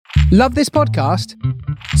Love this podcast?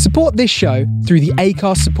 Support this show through the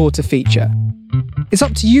Acast supporter feature. It's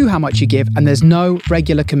up to you how much you give, and there's no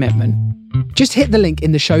regular commitment. Just hit the link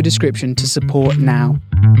in the show description to support now.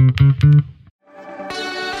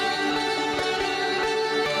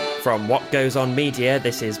 From What Goes On Media,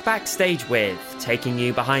 this is Backstage With, taking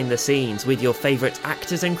you behind the scenes with your favourite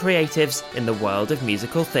actors and creatives in the world of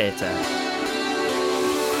musical theatre.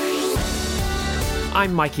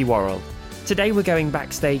 I'm Mikey Worrell. Today we're going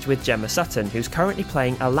backstage with Gemma Sutton, who's currently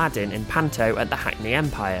playing Aladdin in Panto at the Hackney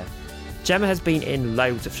Empire. Gemma has been in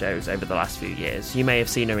loads of shows over the last few years. You may have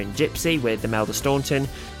seen her in Gypsy with Imelda Staunton,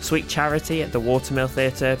 Sweet Charity at the Watermill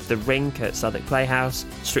Theatre, The Rink at Southwark Playhouse,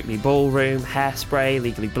 Strictly Ballroom, Hairspray,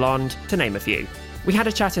 Legally Blonde, to name a few. We had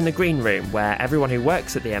a chat in the green room where everyone who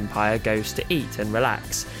works at the Empire goes to eat and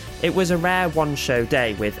relax. It was a rare one-show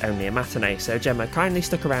day with only a matinee, so Gemma kindly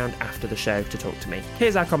stuck around after the show to talk to me.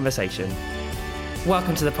 Here's our conversation.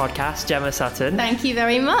 Welcome to the podcast, Gemma Sutton. Thank you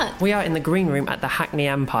very much. We are in the green room at the Hackney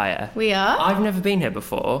Empire. We are. I've never been here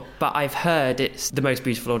before, but I've heard it's the most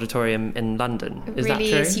beautiful auditorium in London. Is that true?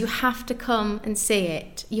 It really is. You have to come and see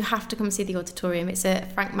it. You have to come see the auditorium. It's a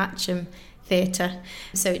Frank Matcham theatre,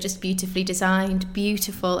 so it's just beautifully designed,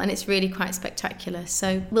 beautiful, and it's really quite spectacular.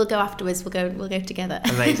 So we'll go afterwards. We'll go together.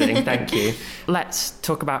 Amazing, thank you. Let's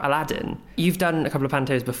talk about Aladdin. You've done a couple of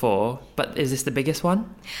pantos before, but is this the biggest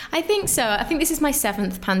one? I think so. I think this is my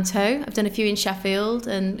 7th panto. I've done a few in Sheffield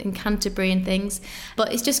and in Canterbury and things,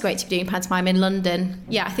 but it's just great to be doing pantomime in London.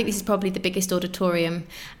 Yeah, I think this is probably the biggest auditorium,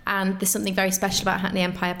 and there's something very special about Hackney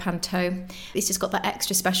Empire Panto. It's just got that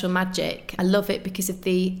extra special magic. I love it because of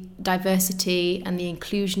the diversity and the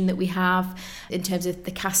inclusion that we have in terms of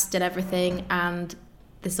the cast and everything, and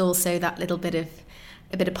there's also that little bit of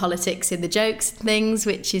politics in the jokes and things,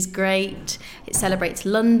 which is great. It celebrates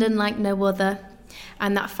London like no other,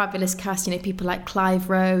 and that fabulous cast, you know, people like Clive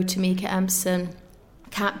Rowe, Tamika Empson,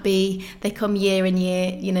 Cat B, they come year in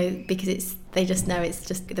year, you know, because they just know it's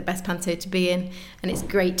just the best panto to be in, and it's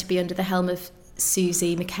great to be under the helm of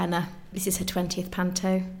Susie McKenna. This is her 20th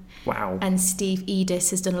panto. Wow. And Steve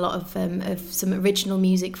Edis has done a lot of some original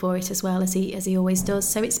music for it as well, as he always does,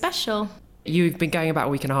 so it's special. You've been going about a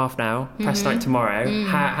week and a half now, press night tomorrow.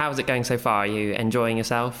 How's it going so far? Are you enjoying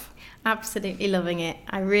yourself? Absolutely loving it.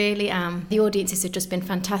 I really am. The audiences have just been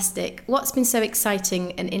fantastic. What's been so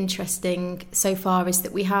exciting and interesting so far is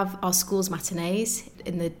that we have our schools matinees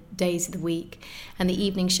in the days of the week, and the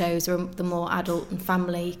evening shows are the more adult and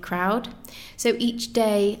family crowd. So each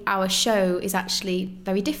day our show is actually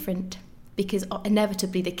very different, because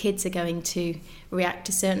inevitably the kids are going to react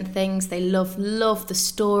to certain things. They love the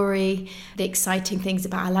story, the exciting things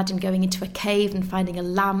about Aladdin going into a cave and finding a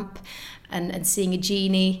lamp and seeing a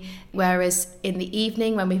genie, whereas in the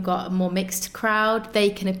evening when we've got a more mixed crowd, they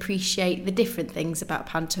can appreciate the different things about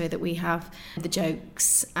panto that we have, the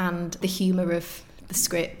jokes and the humour of the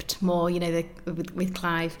script more, you know, with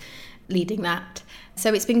Clive leading that.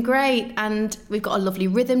 So it's been great, and we've got a lovely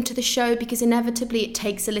rhythm to the show, because inevitably it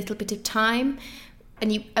takes a little bit of time,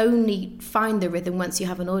 and you only find the rhythm once you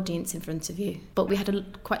have an audience in front of you. But we had a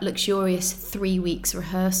quite luxurious 3 weeks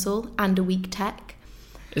rehearsal and a week tech.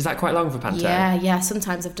 Is that quite long for panto? Yeah.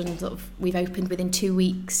 Sometimes we've opened within 2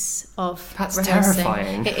 weeks of That's rehearsing.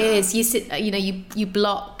 Terrifying. It is. You sit, you know, you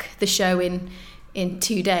block the show in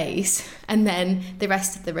 2 days, and then the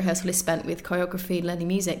rest of the rehearsal is spent with choreography and learning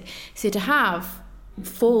music. So to have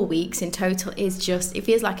 4 weeks in total is just, it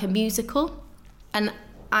feels like a musical. And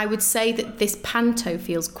I would say that this panto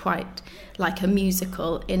feels quite like a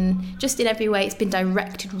musical in every way. It's been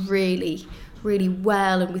directed really, really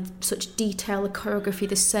well, and with such detail. The choreography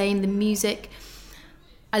the same, the music.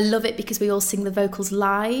 I love it because we all sing the vocals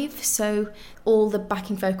live, so all the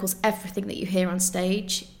backing vocals, everything that you hear on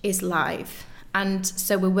stage is live. And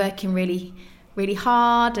so we're working really, really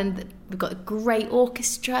hard, and we've got a great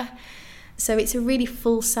orchestra. So it's a really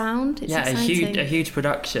full sound. It's exciting. a huge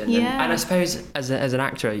production. Yeah. And I suppose as an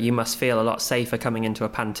actor, you must feel a lot safer coming into a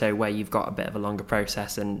panto where you've got a bit of a longer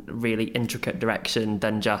process and really intricate direction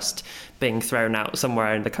than just being thrown out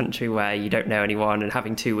somewhere in the country where you don't know anyone and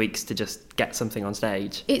having 2 weeks to just get something on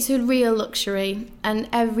stage. It's a real luxury, and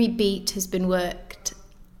every beat has been worked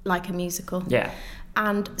like a musical. Yeah.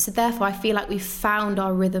 And so therefore I feel like we've found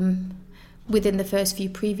our rhythm within the first few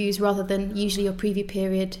previews, rather than usually your preview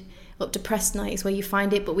period up to press night is where you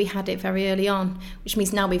find it, but we had it very early on, which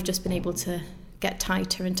means now we've just been able to get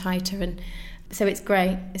tighter and tighter, and so it's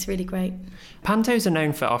great. It's really great. Pantos are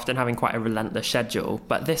known for often having quite a relentless schedule,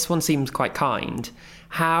 but this one seems quite kind.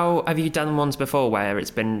 How have you done ones before where it's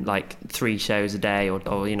been like 3 shows a day,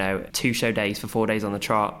 or you know, 2 show days for 4 days on the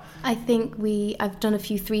trot? I think I've done a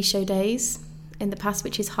few 3 show days in the past,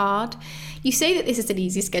 which is hard. You say that this is an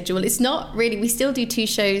easy schedule. It's not really. We still do 2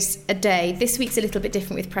 shows a day. This week's a little bit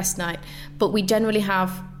different with press night, but we generally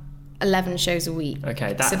have 11 shows a week.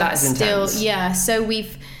 Okay, that is intense. Still, yeah.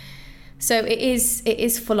 So it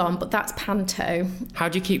is full on, but that's panto. How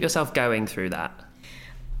do you keep yourself going through that?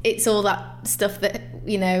 It's all that stuff that,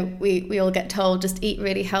 you know, we all get told, just eat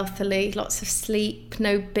really healthily, lots of sleep,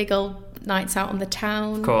 no big old nights out on the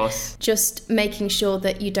town. Of course. Just making sure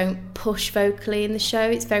that you don't push vocally in the show.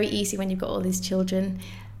 It's very easy when you've got all these children,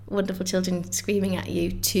 wonderful children screaming at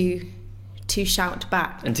you to shout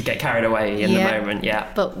back. And to get carried away in the moment,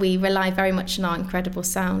 yeah. But we rely very much on our incredible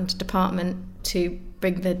sound department to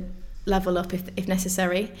bring the level up if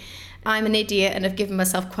necessary. I'm an idiot and have given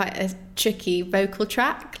myself quite a tricky vocal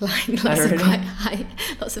track, like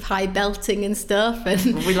lots of high belting and stuff.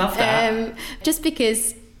 And we love that. Just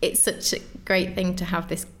because it's such a great thing to have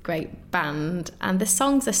this great band, and the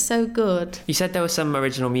songs are so good. You said there was some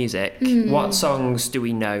original music. What songs do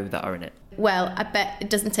we know that are in it? Well, I bet it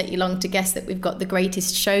doesn't take you long to guess that we've got The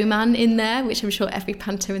Greatest Showman in there, which I'm sure every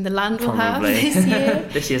panto in the land will have this year.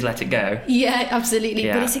 This year's Let It Go. Yeah, absolutely.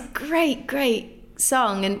 Yeah. But it's a great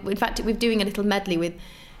song, and in fact we're doing a little medley with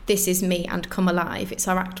This Is Me and Come Alive. It's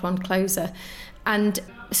our Act 1 closer, and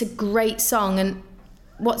it's a great song. And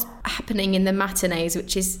what's happening in the matinees,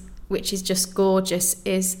 which is just gorgeous,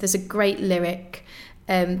 is there's a great lyric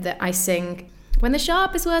that I sing. When the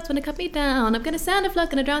sharpest words want to cut me down, I'm going to stand a flood,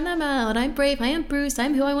 going to drown them out. I'm brave, I am bruised,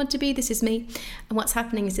 I'm who I want to be, this is me. And what's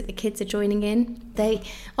happening is that the kids are joining in. They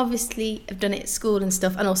obviously have done it at school and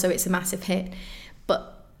stuff, and also it's a massive hit.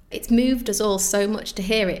 But it's moved us all so much to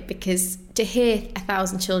hear it, because to hear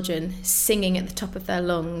 1,000 children singing at the top of their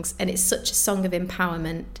lungs, and it's such a song of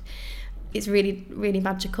empowerment, it's really, really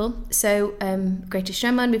magical. So, Greatest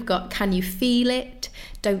Showman, we've got Can You Feel It,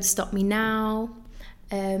 Don't Stop Me Now,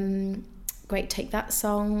 Great Take That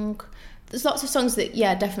song. There's lots of songs that,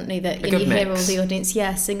 yeah, definitely, that you hear all the audience,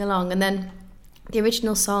 sing along. And then the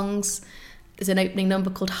original songs, there's an opening number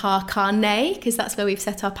called Harkane, because that's where we've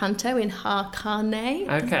set our panto, in Harkane.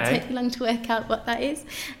 Okay. It doesn't take you long to work out what that is.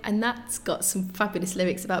 And that's got some fabulous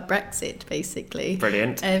lyrics about Brexit, basically.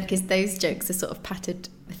 Brilliant. Because those jokes are sort of pattered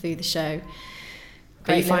through the show.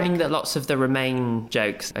 Are you finding that lots of the Remain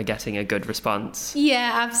jokes are getting a good response?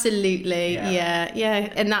 Yeah, absolutely.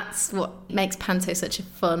 Yeah. And that's what makes panto such a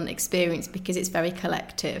fun experience, because it's very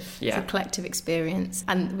collective. Yeah. It's a collective experience.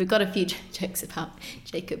 And we've got a few jokes about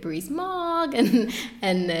Jacob Rees-Mogg and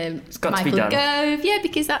Michael Gove. Yeah,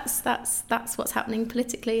 because that's what's happening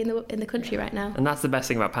politically in the country right now. And that's the best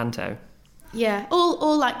thing about panto. Yeah,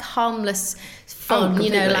 all like harmless fun,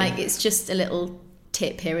 completely. it's just a little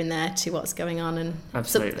tip here and there to what's going on, and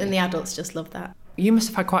absolutely. And the adults just love that. You must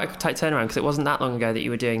have had quite a tight turnaround, because it wasn't that long ago that you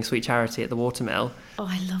were doing Sweet Charity at the Watermill. Oh,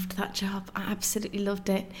 I loved that job. I absolutely loved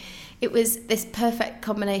it. It was this perfect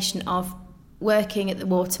combination of working at the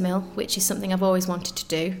Watermill, which is something I've always wanted to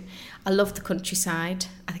do. I love the countryside,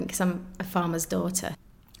 I think, because I'm a farmer's daughter.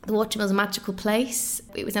 The Watermill's a magical place.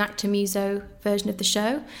 It was an actor muso version of the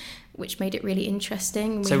show, which made it really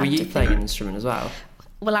interesting. So were you playing an instrument as well?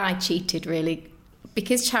 Well, I cheated, really.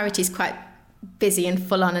 Because Charity's quite busy and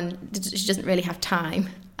full on, and she doesn't really have time,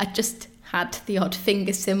 I just had the odd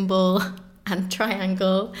finger cymbal and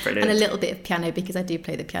triangle. Brilliant. And a little bit of piano, because I do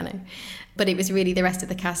play the piano. But it was really the rest of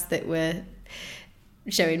the cast that were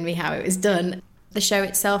showing me how it was done. The show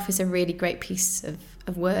itself is a really great piece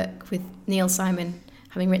of work, with Neil Simon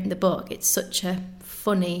having written the book. It's such a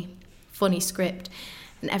funny script,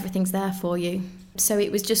 and everything's there for you. So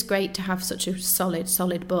it was just great to have such a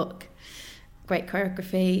solid book. Great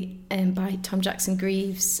choreography by Tom Jackson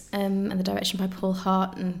Greaves, and the direction by Paul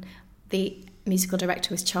Hart, and the musical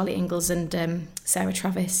director was Charlie Ingalls and Sarah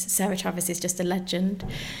Travis. Sarah Travis is just a legend,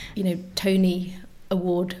 Tony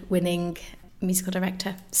Award-winning musical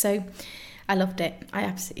director. So I loved it. I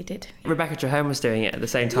absolutely did. Rebecca Traherne was doing it at the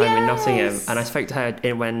same time in Nottingham, and I spoke to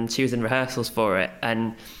her when she was in rehearsals for it,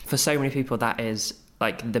 and for so many people that is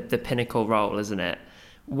like the pinnacle role, isn't it?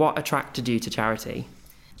 What attracted you to Charity?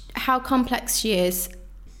 How complex she is,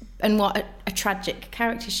 and what a tragic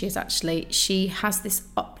character she is, actually. She has this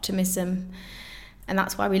optimism, and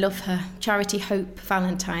that's why we love her. Charity Hope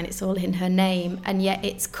Valentine, it's all in her name, and yet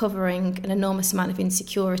it's covering an enormous amount of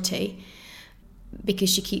insecurity, because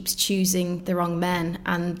she keeps choosing the wrong men,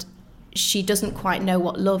 and she doesn't quite know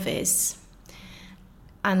what love is.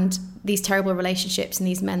 And these terrible relationships, and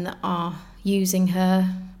these men that are using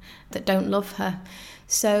her, that don't love her.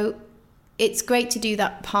 So it's great to do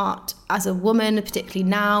that part as a woman, particularly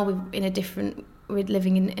now. We're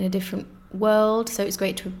living in a different world, so it's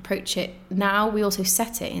great to approach it now. We also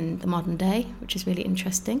set it in the modern day, which is really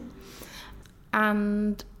interesting.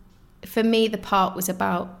 And for me, the part was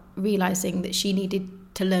about realising that she needed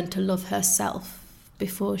to learn to love herself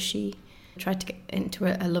before she tried to get into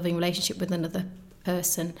a loving relationship with another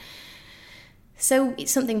person. So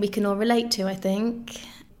it's something we can all relate to, I think.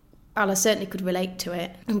 Ala certainly could relate to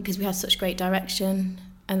it, because we had such great direction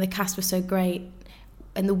and the cast was so great.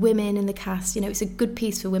 And the women in the cast, it's a good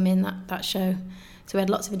piece for women, that show. So we had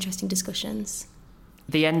lots of interesting discussions.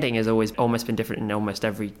 The ending has always almost been different in almost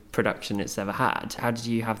every production it's ever had. How did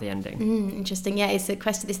you have the ending? Interesting. Yeah, it's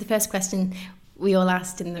the first question we all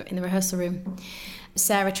asked in the rehearsal room.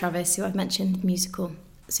 Sarah Travis, who I've mentioned, musical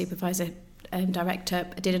supervisor, director,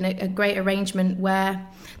 did a great arrangement where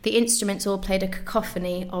the instruments all played a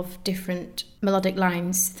cacophony of different melodic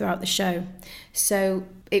lines throughout the show. So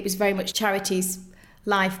it was very much Charity's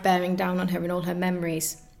life bearing down on her and all her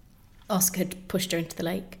memories. Oscar had pushed her into the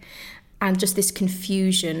lake. And just this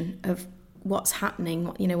confusion of what's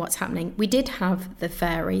happening. We did have the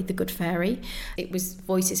fairy, the good fairy. It was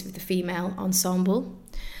voices with the female ensemble.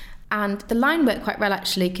 And the line worked quite well,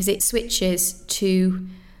 actually, because it switches to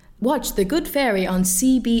watch The Good Fairy on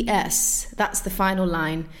CBS. That's the final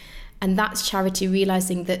line. And that's Charity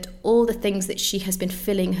realising that all the things that she has been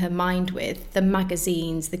filling her mind with, the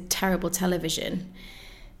magazines, the terrible television,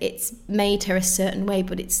 it's made her a certain way,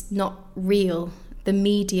 but it's not real. The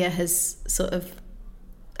media has sort of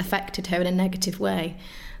affected her in a negative way.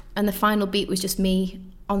 And the final beat was just me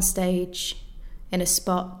on stage in a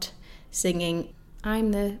spot singing,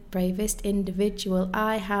 "I'm the bravest individual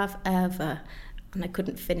I have ever." And I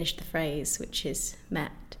couldn't finish the phrase, which is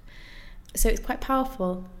met. So it's quite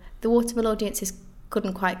powerful. The Watermill audiences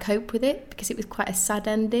couldn't quite cope with it because it was quite a sad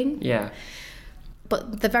ending. Yeah.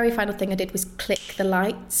 But the very final thing I did was click the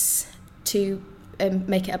lights to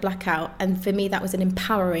make it a blackout, and for me that was an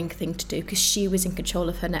empowering thing to do because she was in control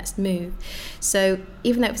of her next move. So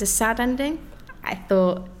even though it was a sad ending, I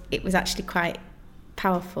thought it was actually quite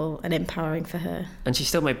powerful and empowering for her. And she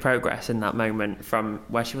still made progress in that moment from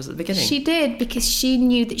where she was at the beginning. She did, because she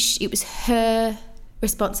knew that it was her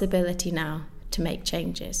responsibility now to make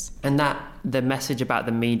changes. And that the message about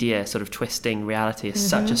the media sort of twisting reality is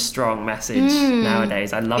such a strong message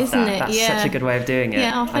nowadays. I love Isn't that. it? That's Yeah. such a good way of doing it.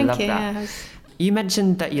 Yeah, I love you. that. Yeah. You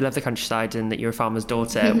mentioned that you love the countryside and that you're a farmer's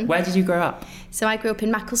daughter. Where did you grow up? So I grew up in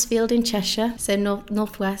Macclesfield in Cheshire, so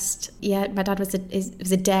northwest. Yeah, my dad was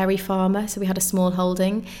a dairy farmer, so we had a small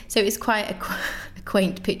holding. So it was quite a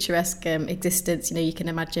quaint, picturesque existence. You can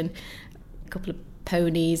imagine a couple of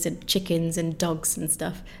ponies and chickens and dogs and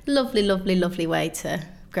stuff. Lovely, lovely, lovely way to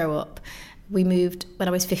grow up. We moved when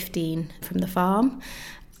I was 15 from the farm,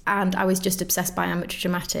 and I was just obsessed by amateur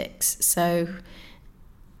dramatics. So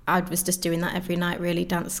I was just doing that every night, really,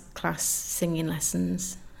 dance class, singing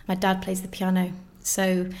lessons. My dad plays the piano,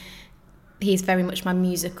 so he's very much my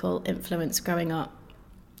musical influence growing up.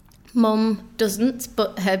 Mum doesn't,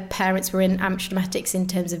 but her parents were in amateur dramatics in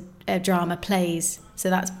terms of drama plays, so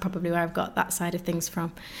that's probably where I've got that side of things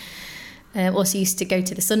from. Also used to go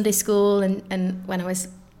to the Sunday school and when I was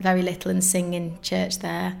very little and sing in church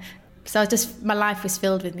there. So my life was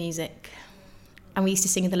filled with music. And we used to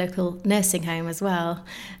sing in the local nursing home as well.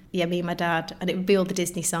 Yeah, me and my dad. And it would be all the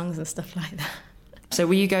Disney songs and stuff like that. So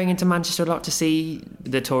were you going into Manchester a lot to see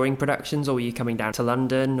the touring productions, or were you coming down to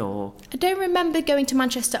London? Or I don't remember going to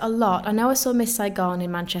Manchester a lot. I know I saw Miss Saigon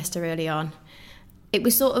in Manchester early on. It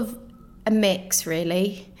was sort of a mix,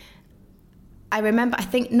 really. I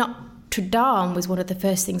think Notre Dame was one of the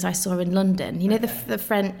first things I saw in London. The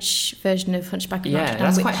French version of Hunchback of Notre Dame. Yeah,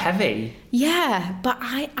 that's quite heavy. Yeah, but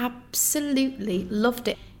I absolutely loved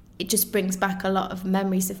it. It just brings back a lot of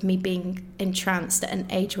memories of me being entranced at an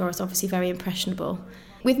age where I was obviously very impressionable.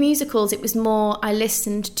 With musicals, it was more, I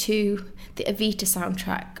listened to the Evita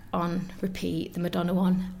soundtrack on repeat, the Madonna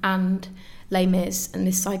one, and Les Mis and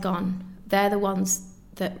Miss Saigon. They're the ones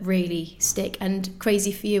that really stick, and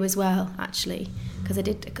Crazy for You as well, actually, because I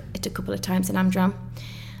did it a couple of times in Amdram.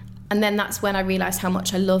 And then that's when I realised how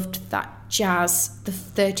much I loved that jazz, the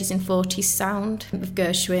 30s and 40s sound of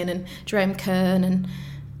Gershwin and Jerome Kern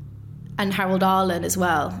and Harold Arlen as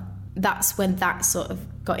well. That's when that sort of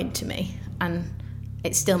got into me, and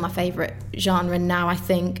it's still my favourite genre now, I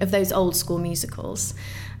think, of those old school musicals.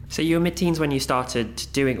 So you were mid-teens when you started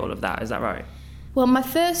doing all of that, is that right? Well, my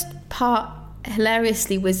first part,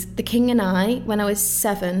 hilariously, was The King and I when I was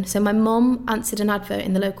 7. So my mum answered an advert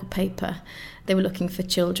in the local paper. They were looking for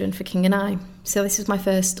children for King and I. So this was my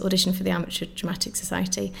first audition for the Amateur Dramatic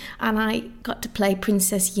Society. And I got to play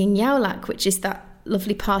Princess Ying Yaolak, which is that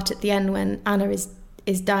lovely part at the end when Anna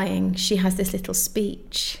is dying. She has this little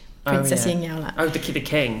speech, Princess Ying Yaolak. Oh, the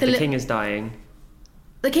king. The king is dying.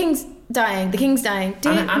 The king's Dying. The king's dying.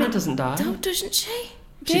 Anna doesn't die. Oh, doesn't she?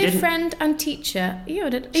 She Dear didn't. friend and teacher. Are you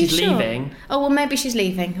She's sure? leaving. Oh, well, maybe she's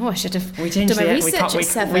leaving. Oh, I should have We done changed my the research at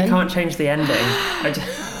 7. we can't change the ending.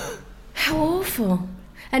 How awful.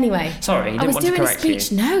 Anyway. Sorry, I didn't was want to doing a correct you.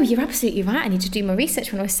 speech. No, you're absolutely right. I need to do my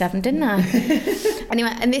research when I was 7, didn't I?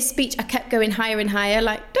 Anyway, in this speech, I kept going higher and higher,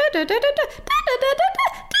 like da da da da da da da da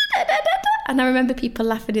da da da da. And I remember people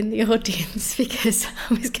laughing in the audience because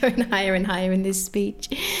I was going higher and higher in this speech.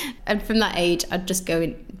 And from that age, I'd just go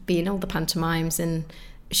and be in all the pantomimes and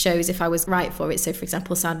shows if I was right for it. So, for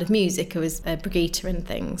example, Sound of Music, I was a Brigitte and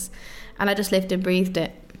things. And I just lived and breathed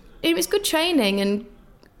it. It was good training, and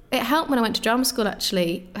it helped when I went to drama school,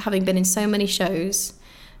 actually. Having been in so many shows,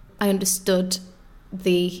 I understood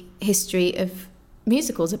the history of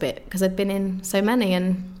musicals a bit because I'd been in so many,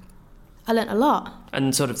 and I learnt a lot.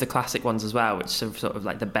 And sort of the classic ones as well, which are sort of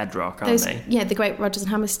like the bedrock, aren't they? Yeah, the great Rodgers and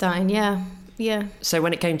Hammerstein, yeah. So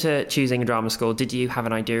when it came to choosing a drama school, did you have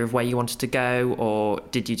an idea of where you wanted to go, or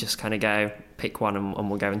did you just kind of go, pick one and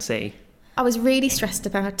we'll go and see? I was really stressed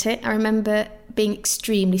about it. I remember being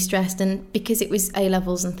extremely stressed, and because it was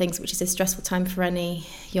A-levels and things, which is a stressful time for any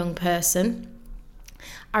young person,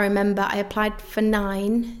 I remember I applied for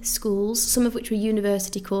 9 schools, some of which were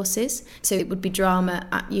university courses, so it would be drama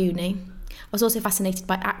at uni. I was also fascinated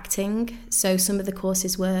by acting, so some of the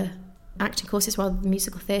courses were acting courses rather than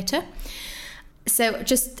musical theatre. So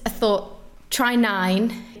I thought, try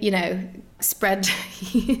 9, spread,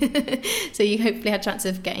 so you hopefully had a chance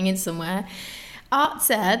of getting in somewhere. Arts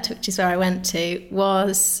Ed, which is where I went to,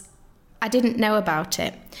 I didn't know about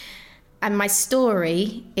it. And my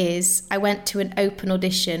story is I went to an open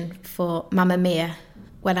audition for Mamma Mia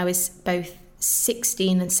when I was both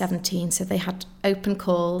 16 and 17, so they had open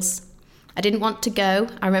calls. I didn't want to go.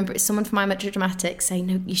 I remember it was someone from Amateur Dramatics saying,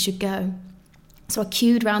 no, you should go. So I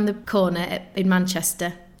queued round the corner in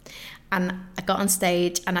Manchester, and I got on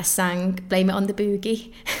stage and I sang Blame It on the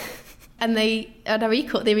Boogie. And they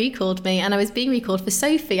recalled me, and I was being recalled for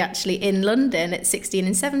Sophie actually in London at 16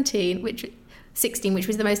 and 17, which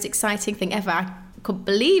was the most exciting thing ever. I couldn't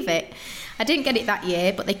believe it. I didn't get it that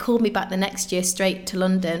year, but they called me back the next year straight to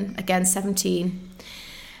London, again 17.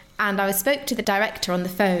 And I spoke to the director on the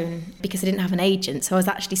phone because I didn't have an agent, so I was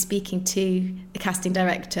actually speaking to the casting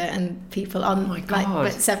director and people on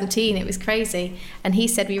at 17. It was crazy. And he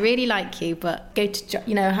said, "We really like you, but go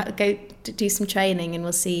to do some training, and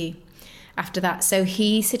we'll see you after that." So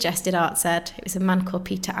he suggested Arts Ed. It was a man called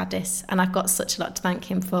Peter Addis, and I've got such a lot to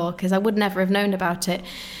thank him for because I would never have known about it.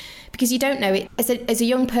 Because you don't know it as a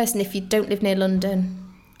young person, if you don't live near London,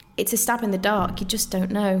 it's a stab in the dark. You just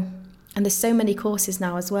don't know. And there's so many courses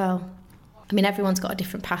now as well. I mean, everyone's got a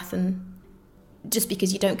different path, and just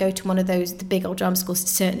because you don't go to one of those, the big old drama schools, it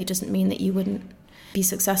certainly doesn't mean that you wouldn't be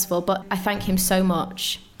successful. But I thank him so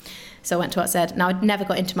much. So I went to Arts Ed. Now, I'd never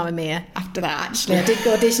got into Mamma Mia after that, actually. I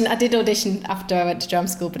did audition after I went to drama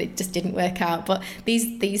school, but it just didn't work out. But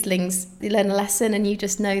these things, you learn a lesson, and you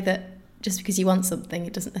just know that just because you want something,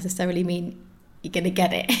 it doesn't necessarily mean you're going to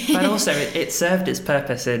get it. But also, it served its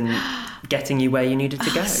purpose in getting you where you needed to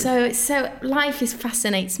go. So life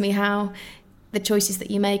fascinates me, how the choices that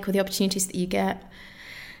you make or the opportunities that you get,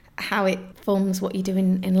 how it forms what you do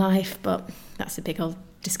in life. But that's a big old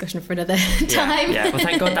discussion for another time. Yeah. Well,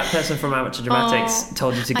 thank God that person from Amateur Dramatics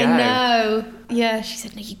told you to go. I know. Yeah, she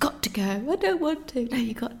said, no, you got to go. I don't want to. No,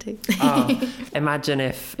 you got to. Imagine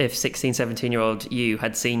if 16, 17-year-old you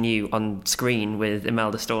had seen you on screen with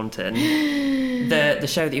Imelda Staunton. The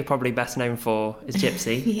show that you're probably best known for is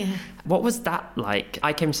Gypsy. Yeah. What was that like?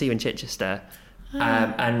 I came to see you in Chichester.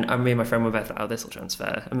 And me and my friend were both like, oh, this will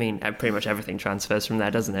transfer. I mean, pretty much everything transfers from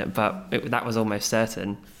there, doesn't it? But that was almost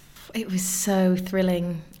certain. It was so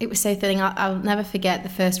thrilling. I'll never forget the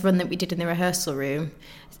first run that we did in the rehearsal room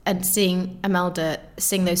and seeing Imelda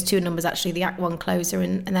sing those 2 numbers, actually, the Act 1 closer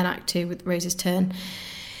and then Act 2 with Rose's Turn.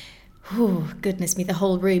 Oh, goodness me, the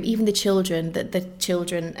whole room, even the children, the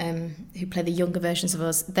children who play the younger versions of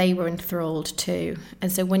us, they were enthralled too. And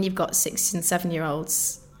so when you've got 6 and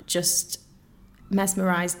 7-year-olds just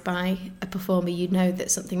mesmerised by a performer, you know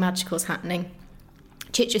that something magical is happening.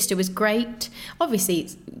 Chichester was great. Obviously,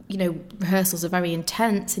 rehearsals are very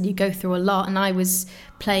intense and you go through a lot. And I was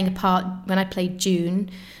playing a part, when I played June,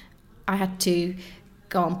 I had to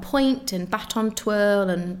go on point and baton twirl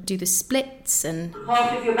and do the splits. And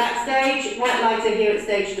half of your backstage, white lights are here at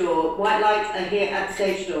stage door. White lights are here at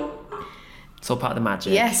stage door. It's all part of the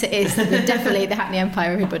magic. Yes, it is. Definitely the Hackney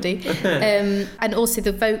Empire, everybody. And also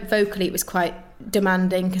vocally it was quite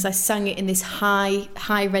demanding because I sang it in this high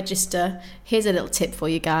register. Here's a little tip for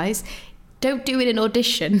you guys. Don't do it in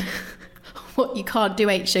audition what you can't do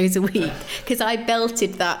 8 shows a week, because I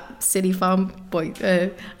belted that that silly farm boy,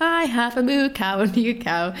 I have a moo cow, a moo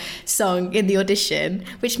cow song in the audition,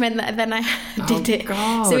 which meant that then I did it.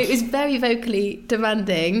 God. So it was very vocally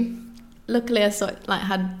demanding. Luckily, I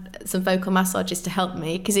had some vocal massages to help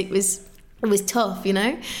me, because it was tough, you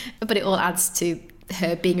know. But it all adds to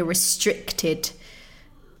her being a restricted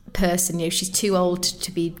person. You know, she's too old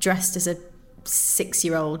to be dressed as a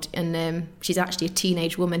 6-year-old, and she's actually a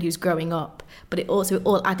teenage woman who's growing up. But it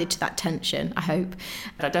all added to that tension, I hope.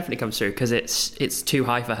 That definitely comes through, because it's too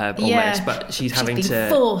high for her almost, but she's having been to...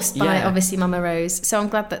 forced by, obviously, Mama Rose. So I'm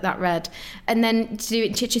glad that read. And then to do it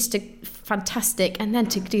in Chichester, fantastic. And then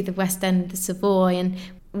to do the West End, the Savoy. And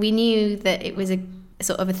we knew that it was a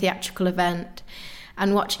sort of a theatrical event.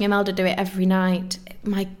 And watching Imelda do it every night,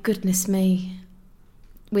 my goodness me,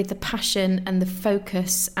 with the passion and the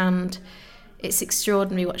focus, and it's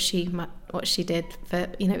extraordinary what she did. For,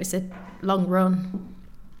 you know, it was a long run,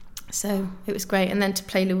 so it was great. And then to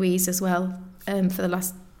play Louise as well, for the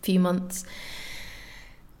last few months,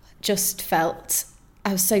 just felt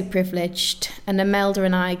I was so privileged. And Imelda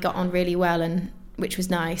and I got on really well, and which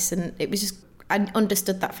was nice. And it was just, I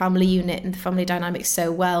understood that family unit and the family dynamic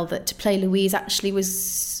so well, that to play Louise actually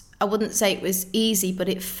was, I wouldn't say it was easy, but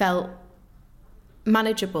it felt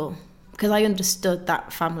manageable, because I understood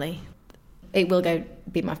that family. It will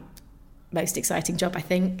be my most exciting job, I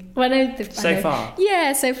think. So far?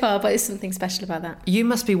 Yeah, so far, but there's something special about that. You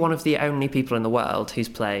must be one of the only people in the world who's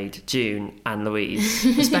played June and Louise,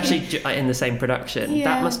 especially in the same production.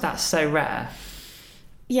 Yeah. That's so rare.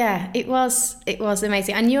 Yeah, it was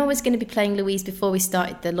amazing. I knew I was going to be playing Louise before we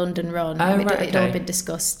started the London run. Oh, right, It'd all been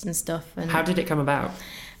discussed and stuff. And how did it come about?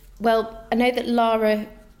 Well, I know that Lara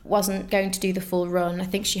wasn't going to do the full run. I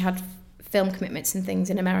think she had film commitments and things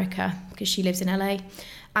in America, because she lives in LA.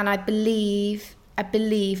 And I believe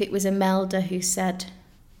it was Imelda who said,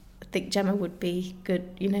 I think Gemma would be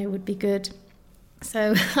good.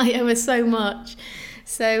 So I owe her so much.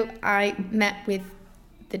 So I met with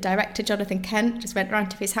the director, Jonathan Kent, just went round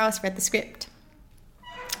to his house, read the script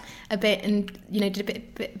a bit, and, you know, did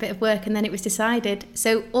a bit of work, and then it was decided.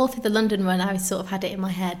 So all through the London run, I sort of had it in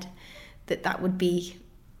my head that would be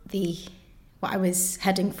what I was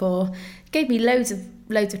heading for. It gave me loads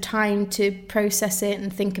of time to process it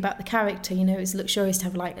and think about the character. You know, it was luxurious to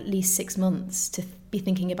have like at least 6 months to be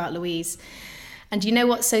thinking about Louise. And you know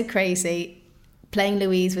what's so crazy? Playing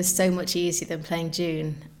Louise was so much easier than playing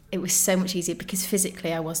June. It was so much easier because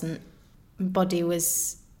physically my body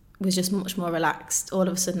was just much more relaxed. All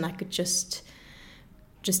of a sudden I could just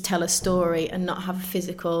tell a story and not have a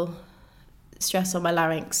physical stress on my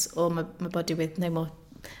larynx or my body, with no more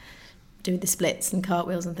doing the splits and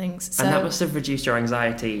cartwheels and things. So, and that must have reduced your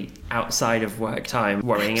anxiety outside of work time,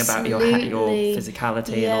 worrying about your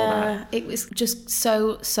physicality and all that. It was just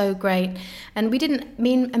so great. And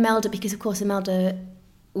me and Imelda, because of course Imelda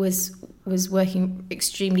was working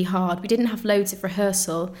extremely hard. We didn't have loads of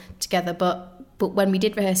rehearsal together, but when we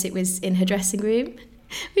did rehearse, it was in her dressing room,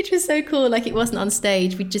 which was so cool. Like, it wasn't on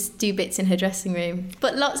stage. We'd just do bits in her dressing room.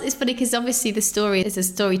 But it's funny because obviously the story is a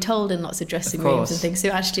story told in lots of dressing rooms and things, so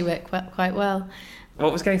it actually worked quite well.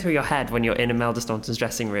 What was going through your head when you're in Imelda Staunton's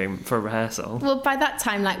dressing room for a rehearsal? Well, by that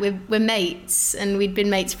time, like, we're mates, and we'd been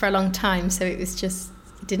mates for a long time, so it was just,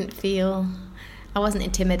 I wasn't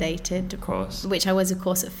intimidated. Of course. Which I was, of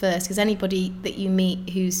course, at first, because anybody that you meet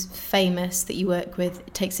who's famous, that you work with,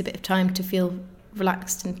 it takes a bit of time to feel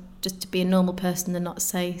relaxed and just to be a normal person and not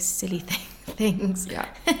say silly things. Yeah.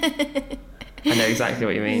 I know exactly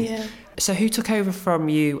what you mean. Yeah. So who took over from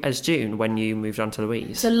you as June when you moved on to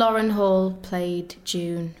Louise? So Lauren Hall played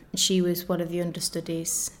June. She was one of the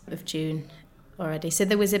understudies of June already. So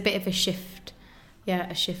there was a bit of a shift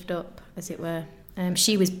up, as it were.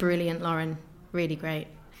 She was brilliant, Lauren. Really great.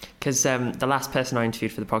 Because the last person I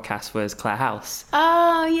interviewed for the podcast was Claire House.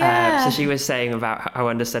 Oh, yeah. So she was saying about how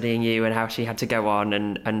understudying you and how she had to go on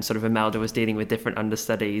and sort of Imelda was dealing with different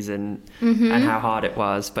understudies and how hard it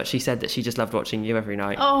was. But she said that she just loved watching you every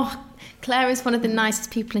night. Oh, Claire is one of the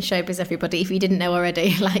nicest people in showbiz, everybody, if you didn't know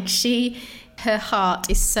already. Like, her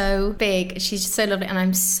heart is so big. She's just so lovely, and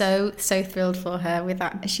I'm so thrilled for her with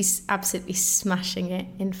that. She's absolutely smashing it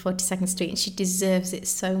in 42nd Street, and she deserves it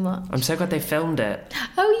so much. I'm so glad they filmed it.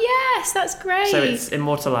 Oh, yes, that's great. So it's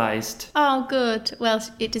immortalised. Oh, good. Well,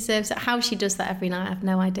 it deserves it. How she does that every night, I have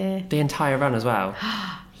no idea. The entire run as well.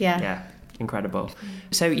 Yeah. Incredible.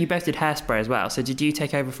 So you both did Hairspray as well. So did you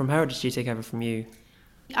take over from her, or did she take over from you?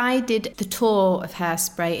 I did the tour of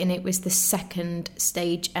Hairspray, and it was the second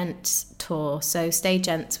Stage Ents tour. So Stage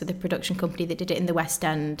Ents were the production company that did it in the West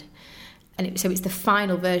End, and so it's the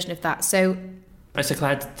final version of that. So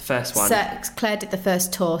Claire did the first one. So Claire did the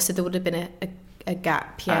first tour, so there would have been a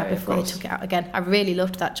gap before they took it out again. I really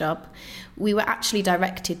loved that job. We were actually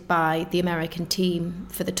directed by the American team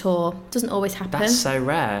for the tour. Doesn't always happen. That's so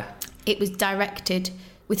rare. It was directed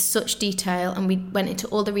with such detail, and we went into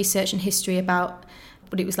all the research and history about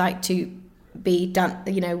what it was like to be done,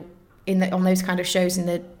 on those kind of shows in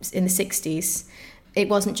the 60s. It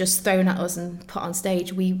wasn't just thrown at us and put on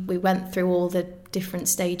stage. We went through all the different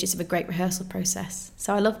stages of a great rehearsal process.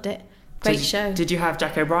 So I loved it. Great show. Did you have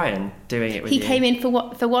Jack O'Brien doing it with you? He came in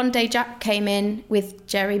for one day. Jack came in with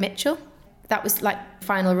Jerry Mitchell. That was like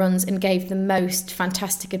final runs, and gave the most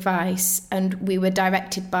fantastic advice. And we were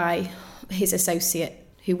directed by his associate,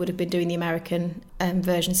 who would have been doing the American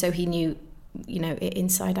version, so he knew, it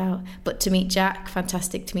inside out. But to meet Jack,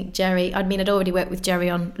 fantastic. To meet Jerry, I'd already worked with Jerry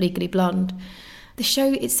on Legally Blonde. The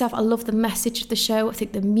show itself, I love the message of the show. I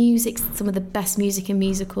think the music's some of the best music in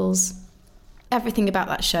musicals. Everything about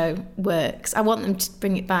that show works. I want them to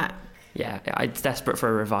bring it back. Yeah, it's desperate for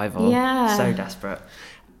a revival. Yeah. So desperate.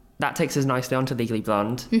 That takes us nicely on to Legally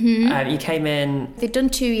Blonde. Mm-hmm. You came in... They'd done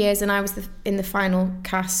 2 years, and I was in the final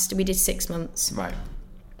cast. We did 6 months. Right.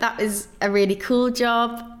 That was a really cool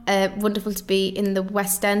job. Wonderful to be in the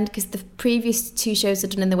West End, because the previous 2 shows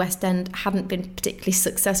I'd done in the West End hadn't been particularly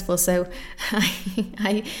successful. So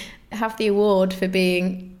I have the award for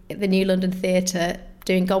being at the New London Theatre,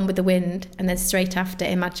 doing Gone with the Wind, and then straight after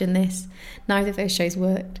Imagine This. Neither of those shows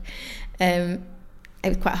worked. It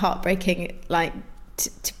was quite heartbreaking,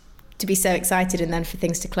 to be so excited and then for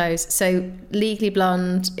things to close. So Legally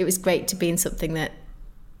Blonde, it was great to be in something that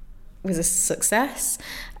was a success.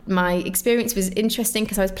 My experience was interesting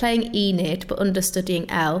because I was playing Enid but understudying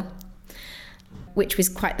Elle, which was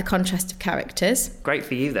quite the contrast of characters. Great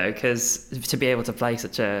for you though, because to be able to play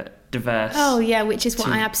such a diverse... Oh yeah, which is what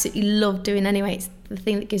I absolutely love doing anyway. It's the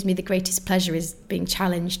thing that gives me the greatest pleasure is being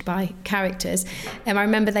challenged by characters. I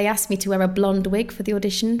remember they asked me to wear a blonde wig for the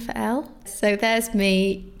audition for Elle. So there's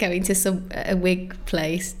me going to a wig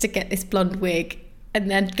place to get this blonde wig, and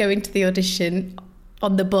then going to the audition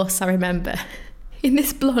on the bus, I remember, in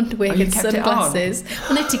this blonde wig and sunglasses.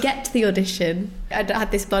 Well, no, to get to the audition, I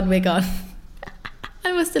had this blonde wig on.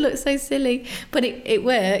 I must have looked so silly, but it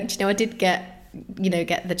worked. I did get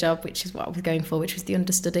the job, which is what I was going for, which was the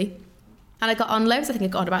understudy. And I got on loads. I think I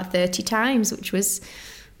got on about 30 times, which is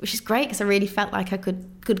great, because I really felt like I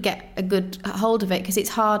could get a good hold of it, because it's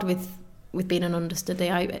hard with being an understudy.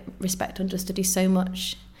 I respect understudies so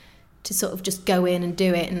much, to sort of just go in and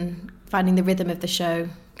do it and finding the rhythm of the show,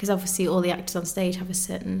 because obviously all the actors on stage have a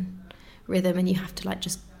certain rhythm and you have to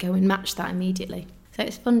just go and match that immediately. So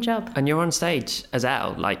it's a fun job. And you're on stage as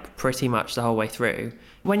Elle, pretty much the whole way through.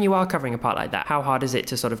 When you are covering a part like that, how hard is it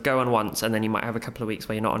to sort of go on once and then you might have a couple of weeks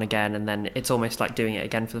where you're not on again, and then it's almost like doing it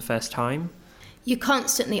again for the first time? You're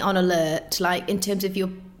constantly on alert, in terms of your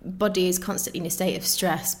body is constantly in a state of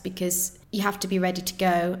stress, because you have to be ready to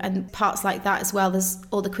go. And parts like that as well, there's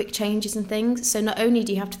all the quick changes and things. So not only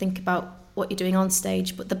do you have to think about what you're doing on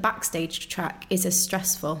stage, but the backstage track is as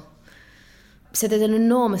stressful. So there's an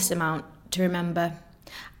enormous amount to remember.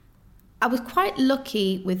 I was quite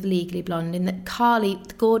lucky with Legally Blonde in that Carly,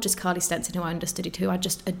 the gorgeous Carly Stenson, who I understudied, who I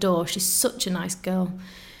just adore, she's such a nice girl.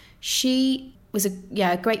 She was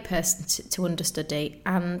a great person to understudy,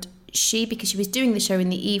 and because she was doing the show in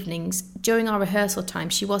the evenings, during our rehearsal time,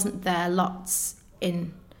 she wasn't there lots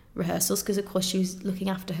in rehearsals, because of course she was looking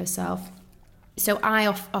after herself. So I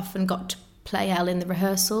often got to play Elle in the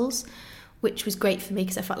rehearsals, which was great for me,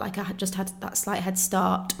 because I felt like I had just had that slight head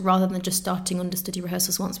start rather than just starting understudy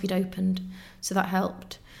rehearsals once we'd opened. So that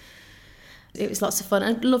helped. It was lots of fun,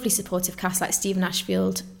 and a lovely supportive cast, like Stephen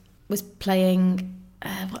Ashfield was playing...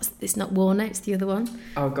 it's not Warner, it's the other one.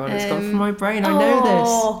 Oh God, it's gone from my brain. I know this.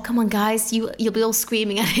 Oh, come on, guys, you'll be all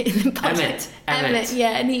screaming at it in the podcast. Emmett.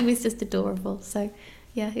 Yeah, and he was just adorable. So,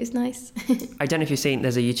 yeah, it was nice. I don't know if you've seen.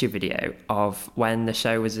 There's a YouTube video of when the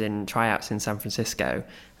show was in tryouts in San Francisco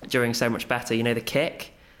during So Much Better. You know the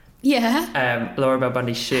kick. Yeah. Laura Bell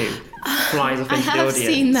Bundy's shoe flies up into the audience. I have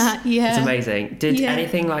seen that. Yeah. It's amazing. Did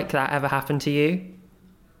anything like that ever happen to you?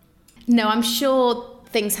 No, I'm sure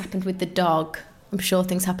things happened with the dog. I'm sure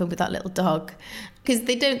things happen with that little dog, because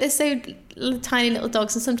they're so tiny little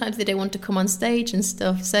dogs, and sometimes they don't want to come on stage and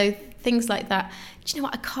stuff. So things like that. Do you know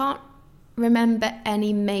what? I can't remember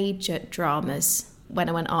any major dramas when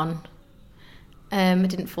I went on. I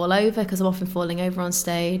didn't fall over, because I'm often falling over on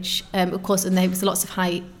stage. Of course, and there was lots of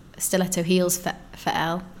high stiletto heels for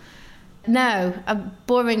Elle. No,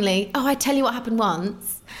 boringly. Oh, I tell you what happened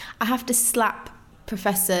once. I have to slap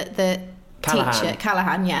Professor, the teacher,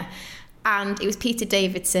 Callahan, yeah. And it was Peter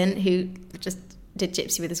Davidson, who just did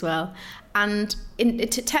Gypsy with as well. And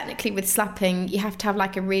technically with slapping, you have to have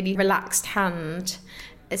like a really relaxed hand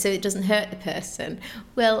so it doesn't hurt the person.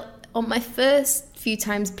 Well, on my first few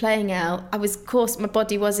times playing out, of course, my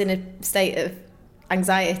body was in a state of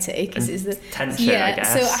anxiety because it's the tension, I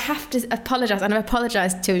guess. So I have to apologise, and I've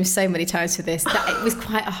apologised to him so many times for this, that it was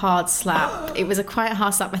quite a hard slap. It was quite a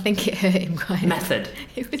hard slap. I think it hurt him quite. Method.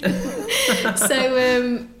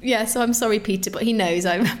 So I'm sorry, Peter, but he knows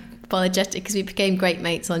I'm apologetic because we became great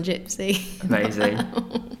mates on Gypsy. Amazing.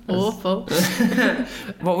 Awful.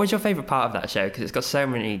 What was your favourite part of that show? Because it's got so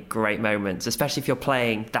many great moments, especially if you're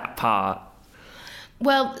playing that part.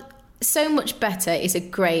 Well, So Much Better is a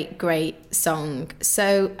great, great song.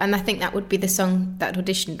 And I think that would be the song that I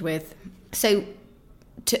auditioned with. So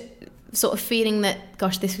to sort of feeling that,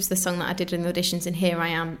 gosh, this was the song that I did in the auditions and here I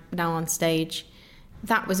am now on stage,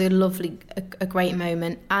 that was a great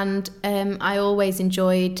moment. And I always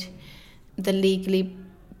enjoyed the Legally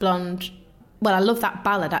Blonde. Well, I love that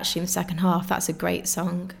ballad actually in the second half. That's a great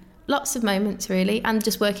song. Lots of moments really, and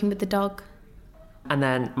just working with the dog. And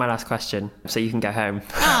then my last question, so you can go home.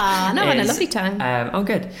 I had a lovely time.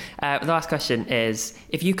 Good. The last question is,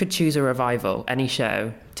 if you could choose a revival, any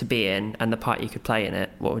show to be in and the part you could play in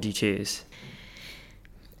it, what would you choose?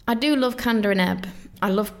 I do love Kander and Ebb. I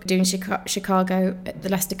love doing Chicago at the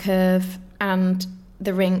Leicester Curve, and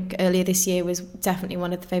the Rink earlier this year was definitely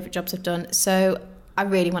one of the favourite jobs I've done. So I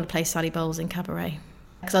really want to play Sally Bowles in Cabaret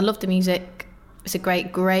because I love the music. It's a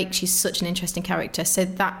great, she's such an interesting character. So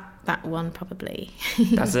that one probably.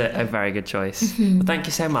 That's a very good choice. Well, thank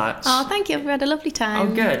you so much. Oh, thank you. I've had a lovely time.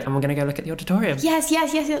 Oh, good. And we're going to go look at the auditorium. Yes.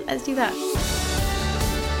 Let's do that.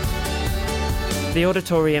 The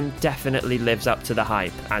auditorium definitely lives up to the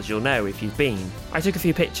hype, as you'll know if you've been. I took a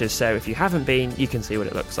few pictures, so if you haven't been, you can see what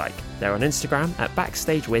it looks like. They're on Instagram at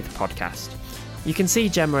Backstage with Podcast. You can see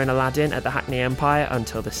Gemma in Aladdin at the Hackney Empire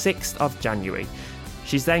until the 6th of January.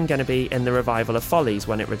 She's then going to be in the revival of Follies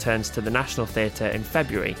when it returns to the National Theatre in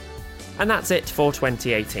February. And that's it for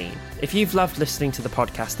 2018. If you've loved listening to the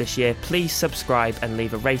podcast this year, please subscribe and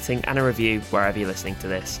leave a rating and a review wherever you're listening to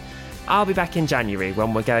this. I'll be back in January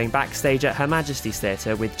when we're going backstage at Her Majesty's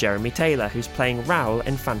Theatre with Jeremy Taylor, who's playing Raoul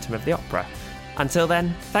in Phantom of the Opera. Until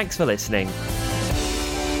then, thanks for listening.